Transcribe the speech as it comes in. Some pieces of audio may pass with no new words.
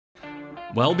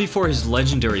Well before his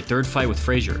legendary third fight with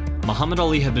Frazier, Muhammad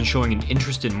Ali had been showing an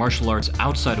interest in martial arts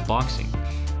outside of boxing,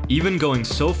 even going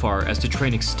so far as to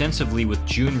train extensively with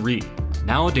Jun Rhee,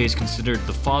 nowadays considered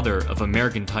the father of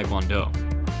American Taekwondo.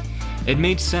 It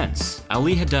made sense.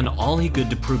 Ali had done all he could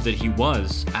to prove that he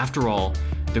was, after all,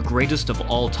 the greatest of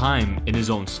all time in his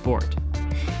own sport.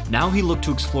 Now he looked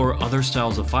to explore other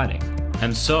styles of fighting,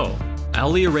 and so,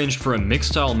 Ali arranged for a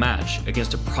mixed-style match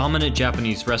against a prominent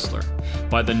Japanese wrestler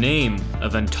by the name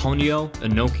of Antonio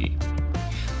Inoki,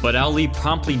 but Ali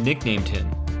promptly nicknamed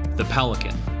him the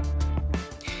Pelican.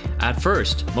 At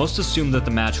first, most assumed that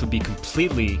the match would be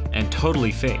completely and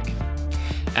totally fake.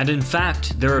 And in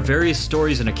fact, there are various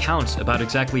stories and accounts about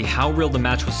exactly how real the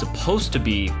match was supposed to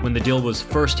be when the deal was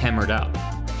first hammered out.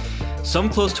 Some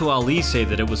close to Ali say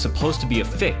that it was supposed to be a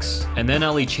fix, and then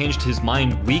Ali changed his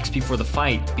mind weeks before the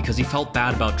fight because he felt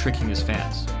bad about tricking his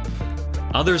fans.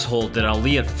 Others hold that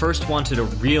Ali at first wanted a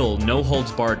real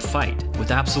no-holds-barred fight,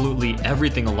 with absolutely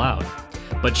everything allowed,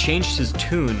 but changed his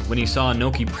tune when he saw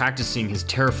Inoki practicing his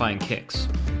terrifying kicks.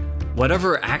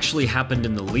 Whatever actually happened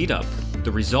in the lead-up,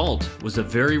 the result was a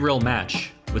very real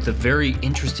match with a very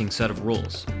interesting set of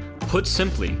rules. Put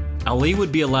simply, Ali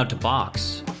would be allowed to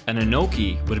box, and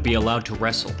Inoki would be allowed to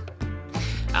wrestle.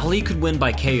 Ali could win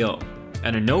by KO,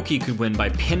 and Inoki could win by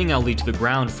pinning Ali to the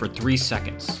ground for 3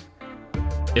 seconds.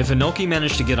 If Inoki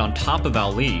managed to get on top of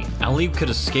Ali, Ali could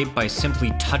escape by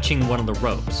simply touching one of the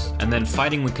ropes, and then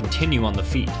fighting would continue on the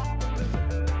feet.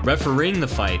 Refereeing the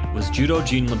fight was Judo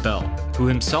Jean Lebel, who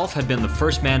himself had been the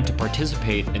first man to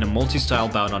participate in a multi-style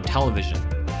bout on television.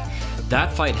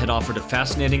 That fight had offered a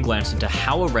fascinating glance into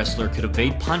how a wrestler could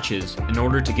evade punches in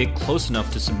order to get close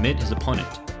enough to submit his opponent.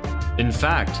 In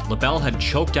fact, Lebel had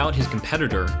choked out his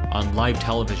competitor on live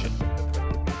television.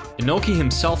 Inoki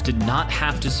himself did not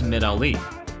have to submit Ali,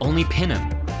 only pin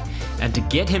him. And to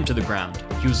get him to the ground,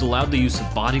 he was allowed the use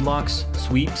of body locks,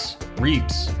 sweeps,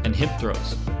 reaps, and hip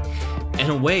throws. In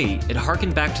a way, it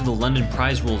harkened back to the London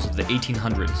prize rules of the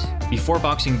 1800s, before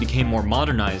boxing became more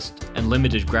modernized and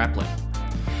limited grappling.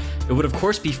 It would of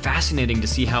course be fascinating to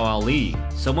see how Ali,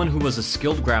 someone who was a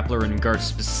skilled grappler in regards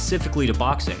specifically to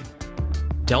boxing,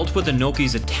 dealt with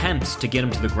Inoki's attempts to get him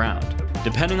to the ground.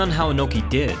 Depending on how Inoki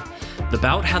did, the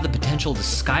bout had the potential to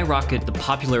skyrocket the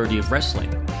popularity of wrestling,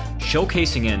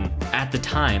 showcasing an, at the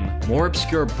time, more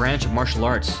obscure branch of martial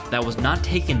arts that was not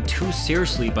taken too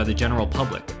seriously by the general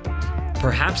public.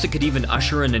 Perhaps it could even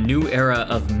usher in a new era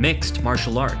of mixed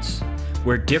martial arts,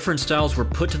 where different styles were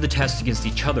put to the test against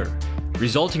each other,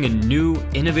 resulting in new,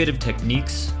 innovative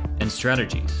techniques and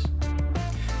strategies.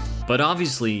 But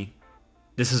obviously,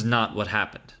 this is not what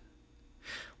happened.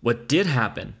 What did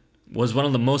happen was one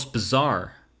of the most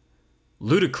bizarre,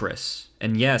 ludicrous,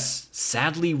 and yes,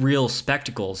 sadly real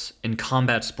spectacles in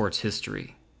combat sports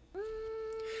history.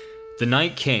 The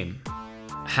night came.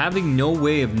 Having no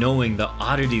way of knowing the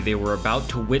oddity they were about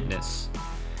to witness,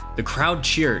 the crowd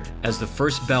cheered as the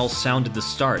first bell sounded the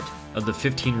start of the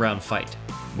 15-round fight.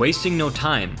 Wasting no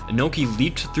time, Inoki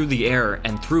leaped through the air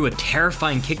and threw a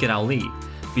terrifying kick at Ali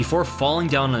before falling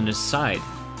down on his side.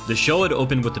 The show had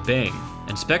opened with a bang,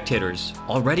 and spectators,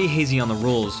 already hazy on the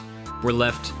rules, were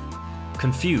left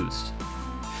confused.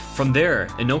 From there,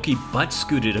 Inoki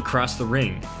butt-scooted across the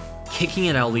ring, kicking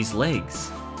at Ali's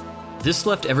legs. This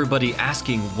left everybody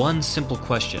asking one simple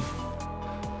question: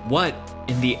 what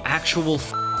in the actual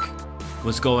f***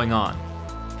 was going on?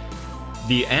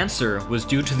 The answer was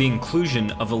due to the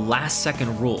inclusion of a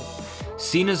last-second rule,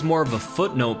 seen as more of a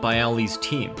footnote by Ali's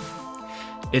team.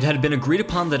 It had been agreed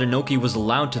upon that Inoki was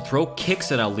allowed to throw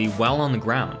kicks at Ali while on the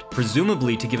ground,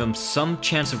 presumably to give him some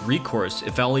chance of recourse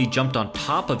if Ali jumped on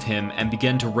top of him and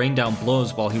began to rain down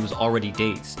blows while he was already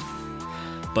dazed.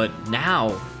 But now,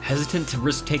 hesitant to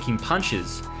risk taking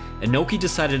punches, Inoki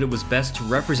decided it was best to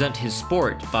represent his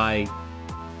sport by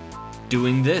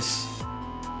doing this.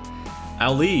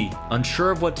 Ali,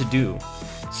 unsure of what to do,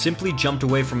 simply jumped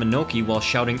away from Inoki while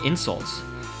shouting insults,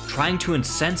 trying to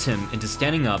incense him into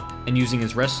standing up and using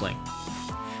his wrestling,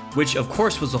 which of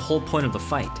course was the whole point of the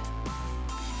fight.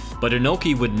 But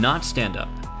Inoki would not stand up,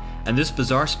 and this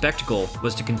bizarre spectacle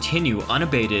was to continue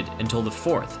unabated until the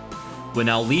fourth, when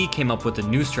Ali came up with a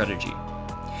new strategy.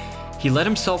 He let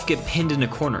himself get pinned in a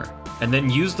corner, and then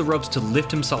used the ropes to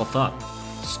lift himself up,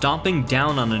 stomping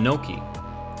down on Inoki.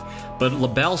 But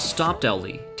Lebel stopped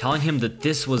Ali, telling him that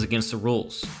this was against the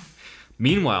rules.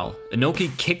 Meanwhile,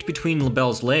 Inoki kicked between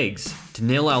Lebel's legs to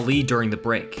nail Ali during the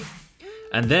break.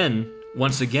 And then,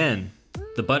 once again,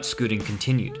 the butt scooting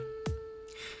continued.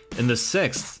 In the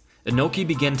sixth, Inoki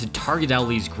began to target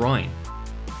Ali's groin.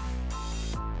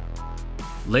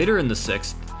 Later in the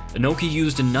sixth, Inoki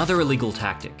used another illegal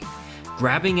tactic,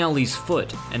 grabbing Ali's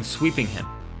foot and sweeping him.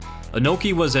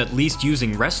 Inoki was at least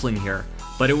using wrestling here,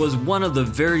 but it was one of the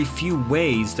very few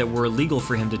ways that were illegal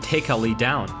for him to take Ali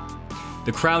down.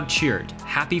 The crowd cheered,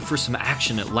 happy for some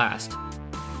action at last.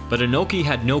 But Inoki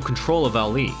had no control of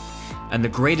Ali, and the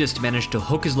greatest managed to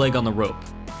hook his leg on the rope,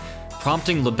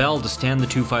 prompting LeBel to stand the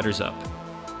two fighters up.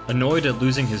 Annoyed at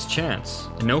losing his chance,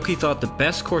 Inoki thought the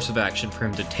best course of action for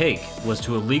him to take was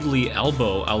to illegally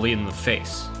elbow Ali in the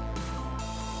face.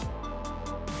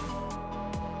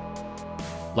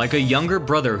 Like a younger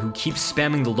brother who keeps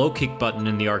spamming the low kick button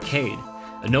in the arcade,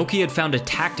 Inoki had found a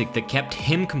tactic that kept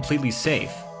him completely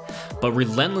safe, but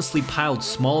relentlessly piled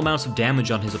small amounts of damage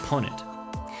on his opponent.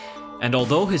 And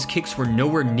although his kicks were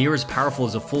nowhere near as powerful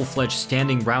as a full-fledged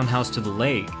standing roundhouse to the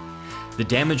leg, the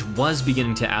damage was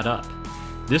beginning to add up.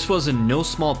 This was in no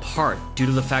small part due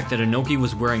to the fact that Inoki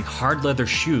was wearing hard leather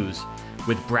shoes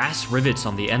with brass rivets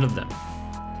on the end of them.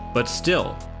 But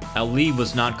still, Ali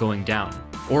was not going down,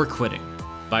 or quitting.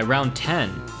 By round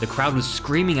 10, the crowd was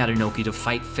screaming at Inoki to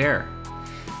fight fair.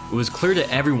 It was clear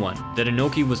to everyone that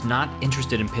Inoki was not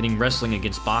interested in pitting wrestling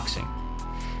against boxing.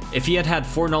 If he had had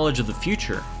foreknowledge of the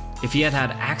future, if he had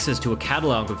had access to a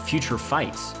catalog of future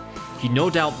fights, he no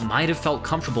doubt might have felt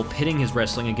comfortable pitting his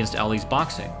wrestling against Ali's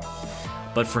boxing.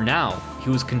 But for now, he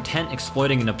was content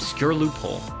exploiting an obscure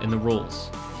loophole in the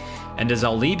rules. And as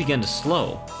Ali began to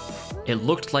slow, it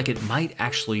looked like it might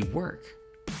actually work.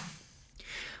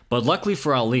 But luckily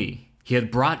for Ali, he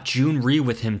had brought Jun Ri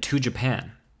with him to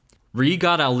Japan. Ri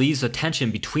got Ali's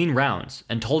attention between rounds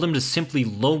and told him to simply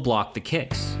low block the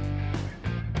kicks.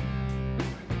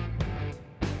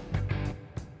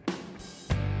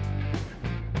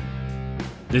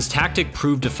 This tactic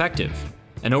proved effective,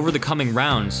 and over the coming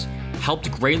rounds,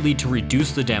 helped greatly to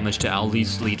reduce the damage to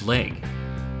Ali's lead leg.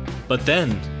 But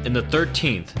then, in the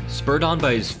 13th, spurred on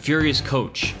by his furious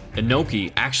coach,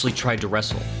 Inoki actually tried to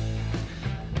wrestle.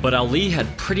 But Ali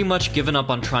had pretty much given up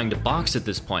on trying to box at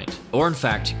this point, or in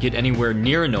fact, get anywhere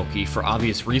near Inoki for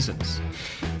obvious reasons.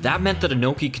 That meant that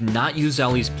Inoki could not use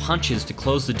Ali's punches to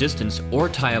close the distance or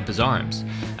tie up his arms,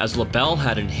 as LeBel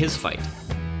had in his fight.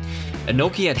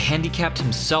 Inoki had handicapped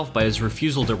himself by his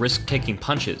refusal to risk taking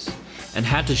punches, and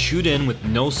had to shoot in with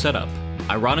no setup,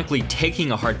 ironically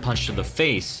taking a hard punch to the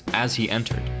face as he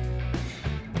entered.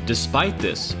 Despite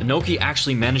this, Inoki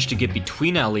actually managed to get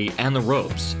between Ali and the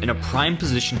ropes in a prime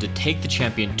position to take the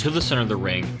champion to the center of the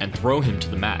ring and throw him to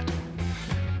the mat.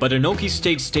 But Inoki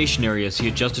stayed stationary as he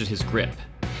adjusted his grip,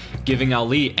 giving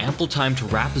Ali ample time to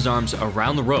wrap his arms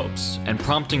around the ropes and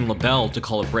prompting LeBel to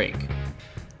call a break.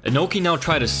 Inoki now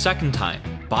tried a second time,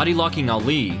 body locking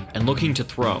Ali and looking to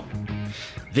throw.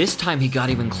 This time he got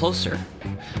even closer,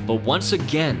 but once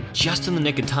again, just in the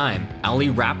nick of time, Ali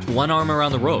wrapped one arm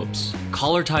around the ropes,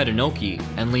 collar-tied Inoki,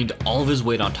 and leaned all of his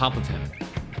weight on top of him.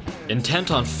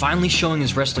 Intent on finally showing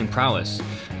his wrestling prowess,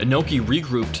 Inoki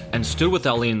regrouped and stood with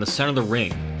Ali in the center of the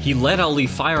ring. He let Ali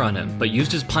fire on him, but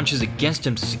used his punches against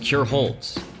him to secure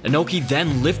holds. Inoki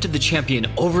then lifted the champion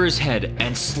over his head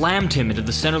and slammed him into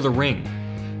the center of the ring,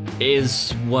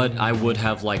 is what I would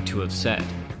have liked to have said.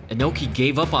 Inoki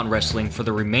gave up on wrestling for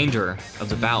the remainder of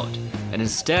the bout, and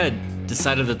instead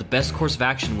decided that the best course of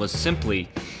action was simply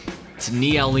to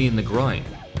knee Ali in the groin.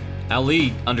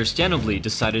 Ali, understandably,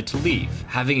 decided to leave,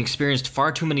 having experienced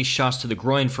far too many shots to the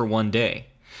groin for one day,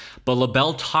 but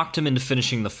LeBel talked him into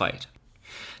finishing the fight.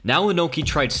 Now Inoki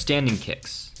tried standing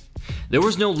kicks. There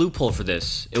was no loophole for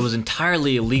this, it was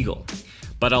entirely illegal,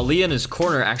 but Ali and his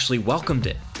corner actually welcomed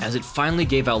it, as it finally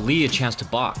gave Ali a chance to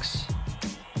box.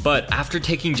 But after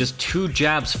taking just 2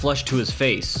 jabs flush to his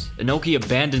face, Inoki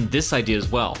abandoned this idea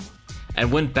as well,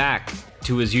 and went back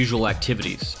to his usual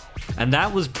activities. And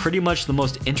that was pretty much the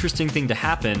most interesting thing to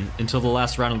happen until the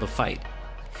last round of the fight.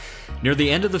 Near the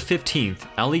end of the 15th,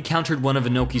 Ali countered one of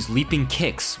Inoki's leaping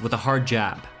kicks with a hard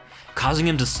jab, causing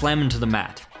him to slam into the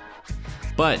mat.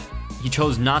 But he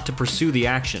chose not to pursue the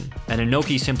action, and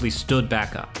Inoki simply stood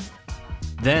back up.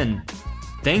 Then,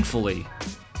 thankfully,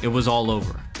 it was all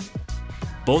over.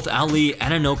 Both Ali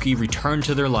and Inoki returned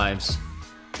to their lives,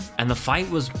 and the fight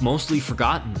was mostly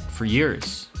forgotten for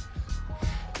years.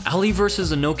 Ali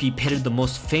versus Inoki pitted the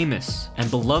most famous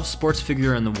and beloved sports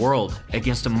figure in the world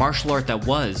against a martial art that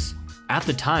was, at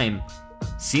the time,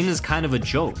 seen as kind of a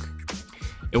joke.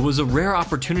 It was a rare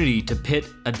opportunity to pit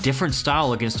a different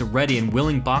style against a ready and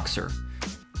willing boxer,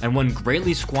 and one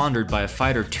greatly squandered by a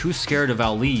fighter too scared of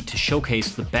Ali to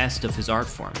showcase the best of his art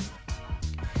form.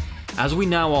 As we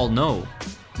now all know,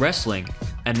 wrestling,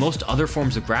 and most other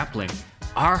forms of grappling,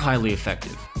 are highly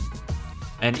effective,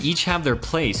 and each have their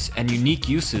place and unique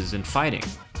uses in fighting.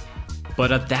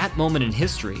 But at that moment in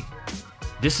history,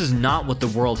 this is not what the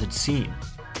world had seen.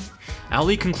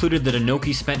 Ali concluded that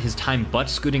Inoki spent his time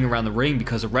butt-scooting around the ring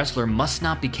because a wrestler must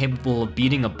not be capable of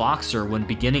beating a boxer when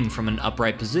beginning from an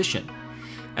upright position,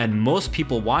 and most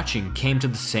people watching came to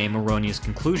the same erroneous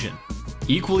conclusion.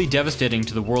 Equally devastating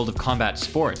to the world of combat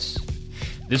sports,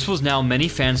 this was now many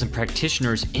fans and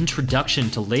practitioners' introduction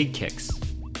to leg kicks.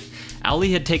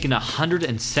 Ali had taken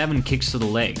 107 kicks to the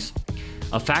legs,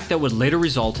 a fact that would later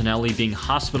result in Ali being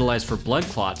hospitalized for blood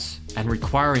clots and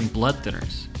requiring blood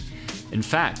thinners. In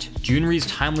fact, Junri's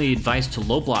timely advice to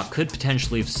low block could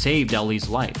potentially have saved Ali's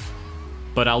life.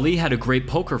 But Ali had a great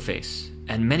poker face,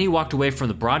 and many walked away from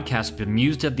the broadcast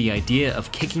bemused at the idea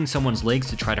of kicking someone's legs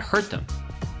to try to hurt them.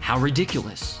 How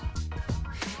ridiculous.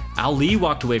 Ali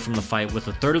walked away from the fight with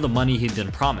a third of the money he'd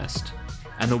been promised,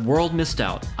 and the world missed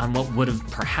out on what would have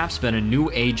perhaps been a new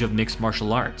age of mixed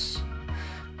martial arts.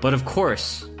 But of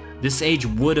course, this age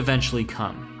would eventually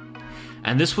come.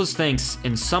 And this was thanks,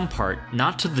 in some part,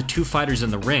 not to the two fighters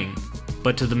in the ring,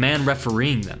 but to the man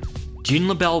refereeing them. Gene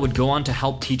LeBell would go on to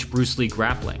help teach Bruce Lee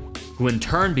grappling, who in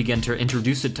turn began to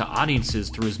introduce it to audiences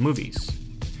through his movies.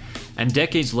 And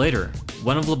decades later,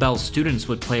 one of LeBell's students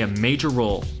would play a major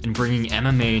role in bringing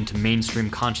MMA into mainstream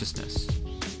consciousness.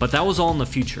 But that was all in the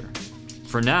future.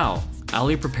 For now,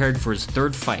 Ali prepared for his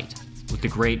third fight with the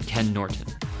great Ken Norton.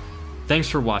 Thanks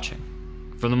for watching.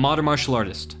 From the Modern Martial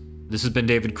Artist, this has been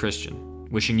David Christian,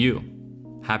 wishing you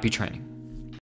happy training.